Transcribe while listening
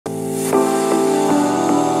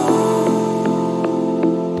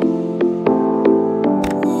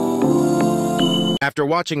After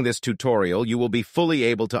watching this tutorial, you will be fully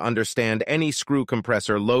able to understand any screw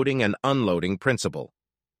compressor loading and unloading principle.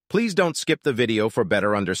 Please don't skip the video for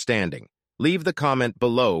better understanding. Leave the comment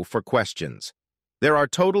below for questions. There are a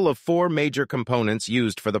total of 4 major components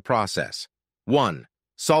used for the process. 1.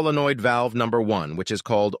 Solenoid valve number 1, which is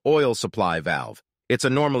called oil supply valve. It's a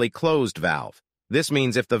normally closed valve. This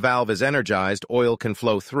means if the valve is energized, oil can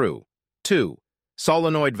flow through. 2.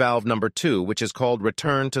 Solenoid valve number 2, which is called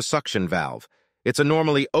return to suction valve. It's a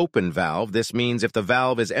normally open valve. This means if the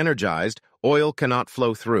valve is energized, oil cannot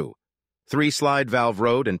flow through. 3. Slide valve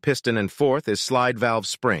rode and piston, and 4th is slide valve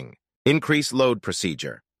spring. Increase load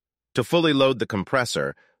procedure. To fully load the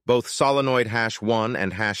compressor, both solenoid #1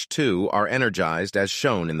 and #2 are energized as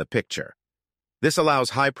shown in the picture. This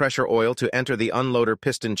allows high-pressure oil to enter the unloader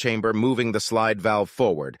piston chamber, moving the slide valve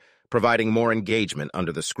forward, providing more engagement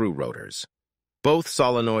under the screw rotors. Both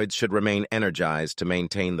solenoids should remain energized to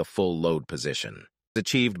maintain the full load position. It's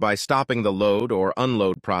achieved by stopping the load or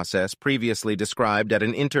unload process previously described at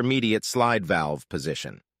an intermediate slide valve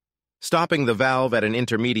position. Stopping the valve at an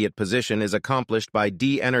intermediate position is accomplished by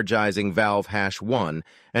de-energizing valve #1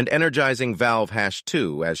 and energizing valve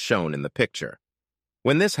 #2 as shown in the picture.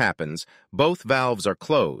 When this happens, both valves are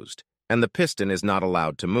closed and the piston is not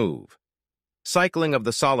allowed to move. Cycling of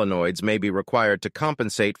the solenoids may be required to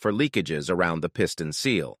compensate for leakages around the piston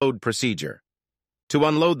seal. Load procedure. To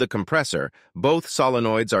unload the compressor, both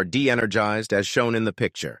solenoids are de-energized as shown in the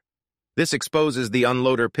picture. This exposes the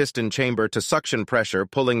unloader piston chamber to suction pressure,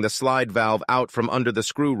 pulling the slide valve out from under the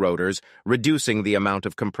screw rotors, reducing the amount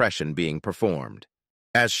of compression being performed.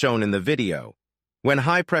 As shown in the video, when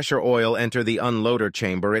high-pressure oil enters the unloader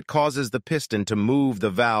chamber, it causes the piston to move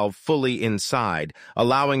the valve fully inside,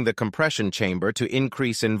 allowing the compression chamber to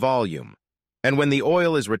increase in volume. And when the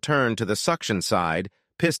oil is returned to the suction side,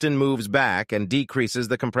 piston moves back and decreases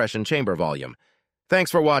the compression chamber volume.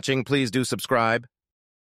 Thanks for watching. Please do subscribe.